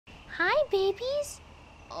Hi, babies.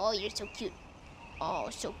 Oh, you're so cute. Oh,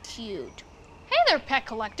 so cute. Hey there, Pet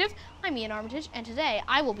Collective. I'm Iain Armitage, and today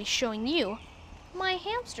I will be showing you my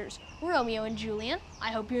hamsters, Romeo and Julian. I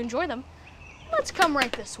hope you enjoy them. Let's come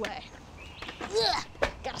right this way. Ugh,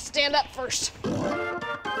 gotta stand up first.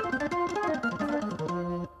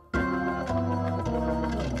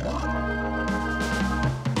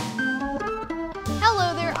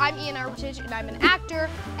 Hello there, I'm Iain Armitage, and I'm an actor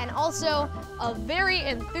and also a very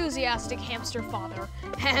enthusiastic hamster father.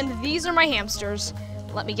 And these are my hamsters.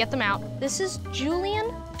 Let me get them out. This is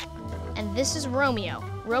Julian, and this is Romeo.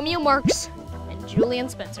 Romeo Marks and Julian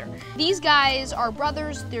Spencer. These guys are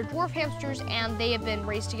brothers, they're dwarf hamsters, and they have been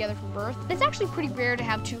raised together from birth. It's actually pretty rare to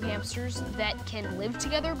have two hamsters that can live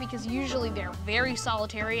together because usually they're very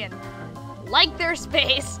solitary and like their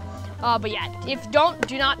space. But yeah,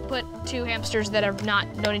 do not put two hamsters that have not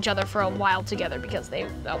known each other for a while together because they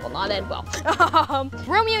will not end well.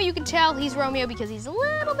 Romeo, you can tell he's Romeo because he's a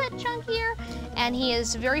little bit chunkier and he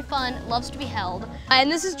is very fun, loves to be held.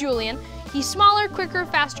 And this is Julian. He's smaller, quicker,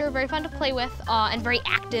 faster, very fun to play with, and very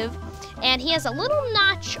active. And he has a little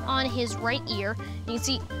notch on his right ear. You can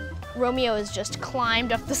see Romeo has just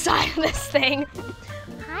climbed up the side of this thing.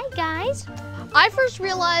 Hi, guys. I first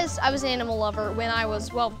realized I was an animal lover when I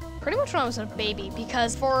was, well, pretty much when I was a baby,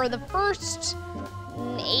 because for the first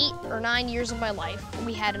 8 or 9 years of my life,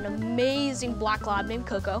 we had an amazing black lab named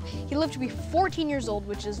Coco. He lived to be 14 years old,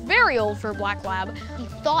 which is very old for a black lab. He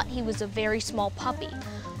thought he was a very small puppy.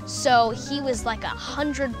 So he was like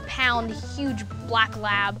 100-pound huge black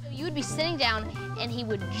lab. You would be sitting down and he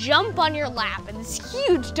would jump on your lap, and this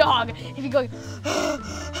huge dog, if you go,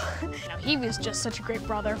 he was just such a great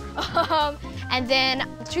brother. And then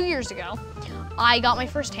 2 years ago, I got my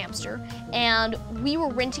first hamster, and we were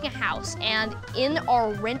renting a house, and in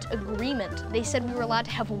our rent agreement, they said we were allowed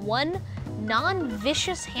to have one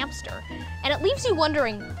non-vicious hamster. And it leaves you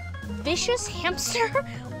wondering, vicious hamster?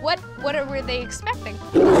 What were they expecting?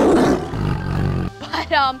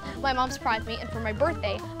 But my mom surprised me, and for my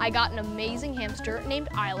birthday, I got an amazing hamster named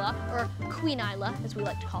Isla, or Queen Isla, as we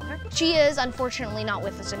like to call her. She is unfortunately not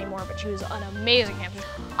with us anymore, but she was an amazing hamster.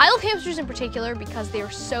 I love hamsters in particular because they are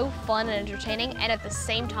so fun and entertaining, and at the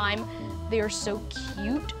same time, they are so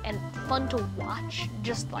cute and fun to watch.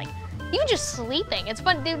 Just like, even just sleeping, it's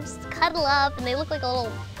fun. They just cuddle up, and they look like a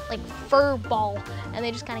little fur ball, and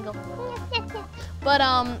they just kind of go. But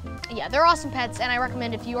yeah, they're awesome pets, and I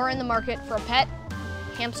recommend if you are in the market for a pet,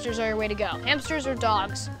 hamsters are your way to go. Hamsters or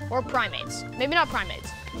dogs or primates. Maybe not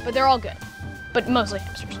primates, but they're all good. But mostly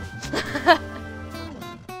hamsters.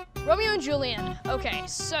 Romeo and Julian. Okay,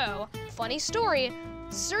 so funny story.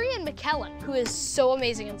 Sir Ian McKellen, who is so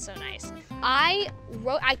amazing and so nice. I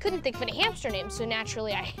couldn't think of any hamster names, so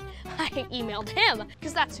naturally I emailed him,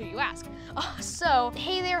 because that's who you ask. So,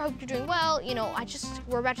 hey there, hope you're doing well. You know,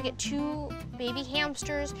 we're about to get 2 baby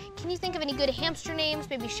hamsters. Can you think of any good hamster names,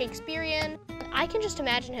 maybe Shakespearean? I can just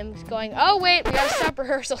imagine him going, oh wait, we gotta stop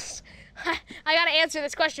rehearsals. I gotta answer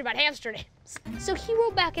this question about hamster names. So he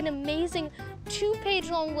wrote back an amazing 2-page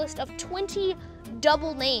long list of 20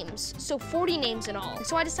 double names, so 40 names in all.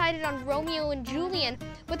 So I decided on Romeo and Julian,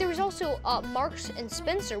 but there was also Marks and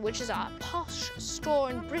Spencer, which is a posh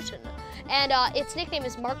store in Britain. And its nickname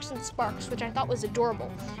is Marks and Sparks, which I thought was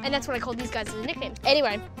adorable. And that's what I called these guys as a nickname.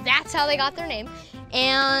 Anyway, that's how they got their name.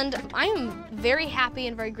 And I am very happy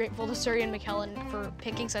and very grateful to Sir Ian McKellen for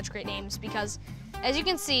picking such great names because, as you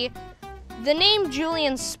can see, the name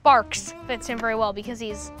Julian Sparks fits him very well because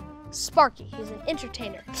he's sparky, he's an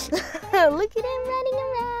entertainer. Look at him running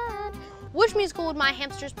around. Which musical would my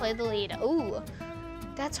hamsters play the lead? Ooh,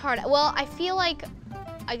 that's hard. Well, I feel like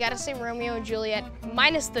I gotta say Romeo and Juliet,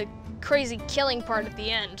 minus the crazy killing part at the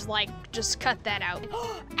end. Like, just cut that out.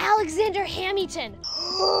 Alexander Hamilton.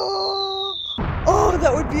 Oh,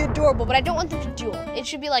 that would be adorable, but I don't want them to duel. It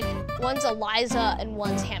should be like, one's Eliza and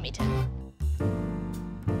one's Hamilton.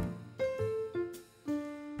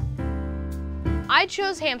 I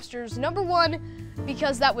chose hamsters, number 1,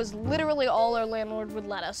 because that was literally all our landlord would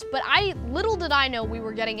let us. But little did I know we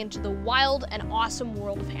were getting into the wild and awesome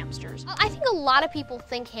world of hamsters. I think a lot of people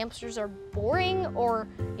think hamsters are boring or,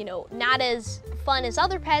 you know, not as fun as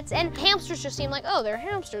other pets, and hamsters just seem like, oh, they're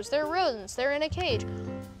hamsters, they're rodents, they're in a cage.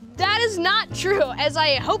 That is not true. As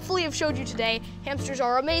I hopefully have showed you today, hamsters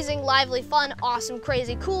are amazing, lively, fun, awesome,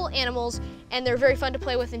 crazy, cool animals, and they're very fun to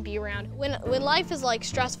play with and be around. When life is like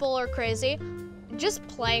stressful or crazy, just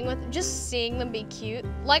seeing them be cute.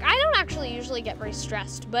 Like, I don't actually usually get very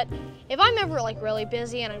stressed, but if I'm ever like really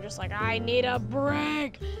busy and I'm just like, I need a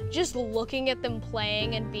break, just looking at them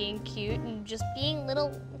playing and being cute and just being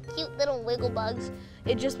cute little wiggle bugs,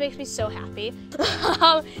 It just makes me so happy.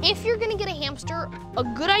 If you're gonna get a hamster, a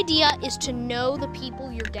good idea is to know the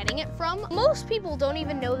people you're getting it from. Most people don't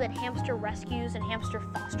even know that hamster rescues and hamster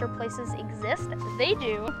foster places exist. They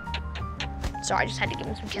do. Sorry, I just had to give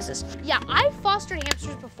him some kisses. Yeah, I've fostered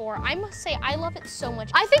hamsters before. I must say, I love it so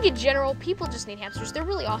much. I think in general, people just need hamsters. They're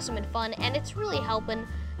really awesome and fun, and it's really helping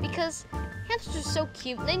because hamsters are so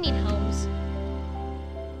cute. They need homes.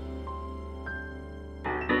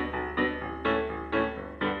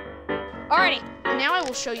 Alrighty, now I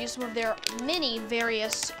will show you some of their many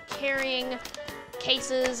various carrying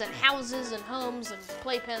cases and houses and homes and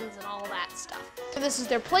playpens and all that stuff. So this is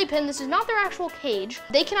their playpen. This is not their actual cage.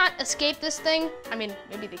 They cannot escape this thing. I mean,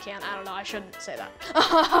 maybe they can. I don't know. I shouldn't say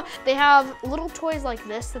that. They have little toys like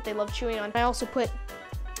this that they love chewing on. I also put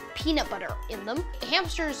peanut butter in them.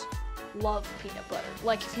 Hamsters love peanut butter.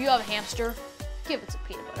 Like if you have a hamster, give it some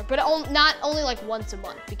peanut butter, but not only like once a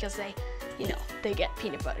month because they, you know, they get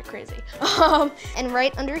peanut butter crazy. And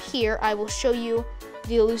right under here, I will show you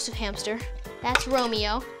the elusive hamster. That's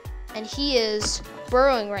Romeo, and he is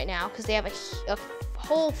burrowing right now because they have a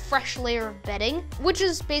whole fresh layer of bedding, which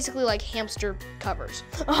is basically like hamster covers.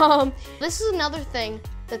 This is another thing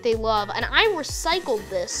that they love, and I recycled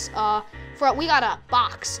this. We got a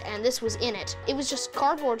box, and this was in it. It was just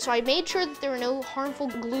cardboard, so I made sure that there were no harmful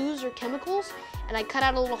glues or chemicals, and I cut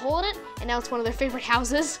out a little hole in it, and now it's one of their favorite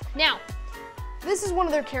houses. Now, this is one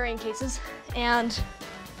of their carrying cases, and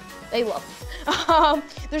they love it.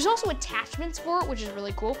 There's also attachments for it, which is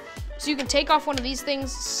really cool. So you can take off one of these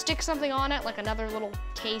things, stick something on it, like another little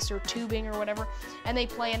case or tubing or whatever, and they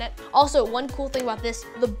play in it. Also, one cool thing about this,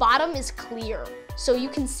 the bottom is clear. So you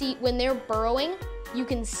can see, when they're burrowing, you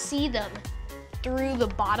can see them through the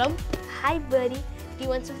bottom. Hi, buddy. Do you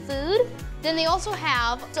want some food? Then they also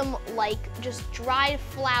have some like just dried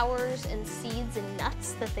flowers and seeds and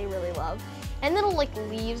nuts that they really love. And little like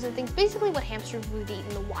leaves and things, basically what hamsters would eat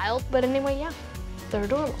in the wild. But anyway, yeah, they're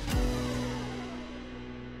adorable.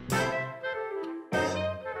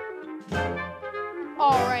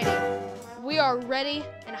 Alrighty, we are ready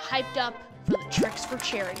and hyped up for the Tricks for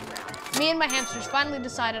Charity round. Me and my hamsters finally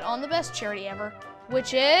decided on the best charity ever,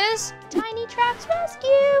 which is Tiny Tracks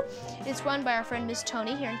Rescue. It's run by our friend Miss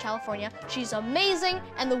Tony here in California. She's amazing,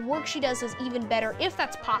 and the work she does is even better if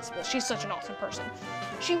that's possible. She's such an awesome person.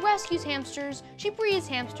 She rescues hamsters, she breeds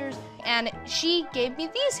hamsters, and she gave me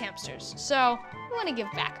these hamsters. So I want to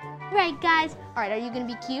give back. Right, guys? All right, are you gonna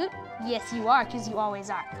be cute? Yes, you are, because you always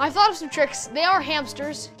are. I thought of some tricks. They are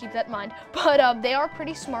hamsters, keep that in mind, but they are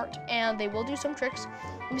pretty smart, and they will do some tricks.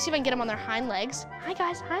 Let me see if I can get him on their hind legs. Hi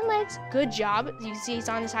guys, hind legs. Good job. You can see he's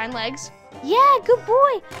on his hind legs. Yeah, good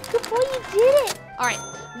boy. Good boy, you did it. All right,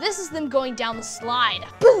 this is them going down the slide.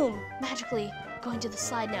 Boom, magically going to the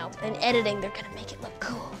slide now. And editing, they're gonna make it look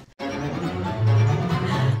cool.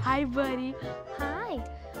 Hi, buddy. Hi.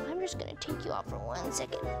 I'm just gonna take you off for 1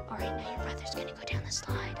 second. All right, now your brother's gonna go down the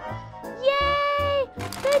slide. Yay,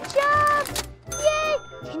 good job. Yay!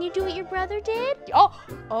 Can you do what your brother did?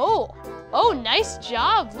 Oh, nice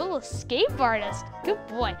job, little escape artist. Good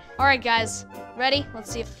boy. All right, guys, ready?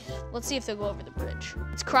 Let's see if they'll go over the bridge.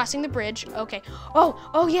 It's crossing the bridge. Okay.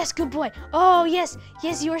 Oh, yes, good boy. Oh, yes,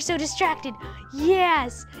 you are so distracted.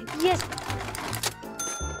 Yes.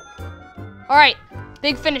 All right,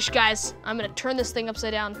 big finish, guys. I'm gonna turn this thing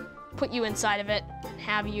upside down, put you inside of it, and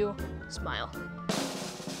have you smile.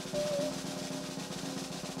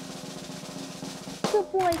 Good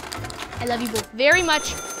boy. I love you both very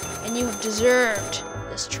much, and you have deserved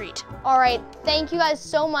this treat. All right, thank you guys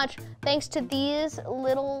so much. Thanks to these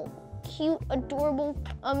little cute, adorable,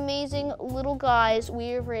 amazing little guys, we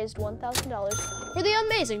have raised $1,000 for the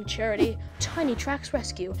amazing charity, Tiny Tracks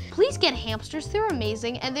Rescue. Please get hamsters, they're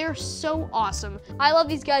amazing, and they're so awesome. I love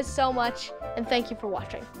these guys so much, and thank you for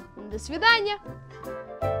watching. До свидания.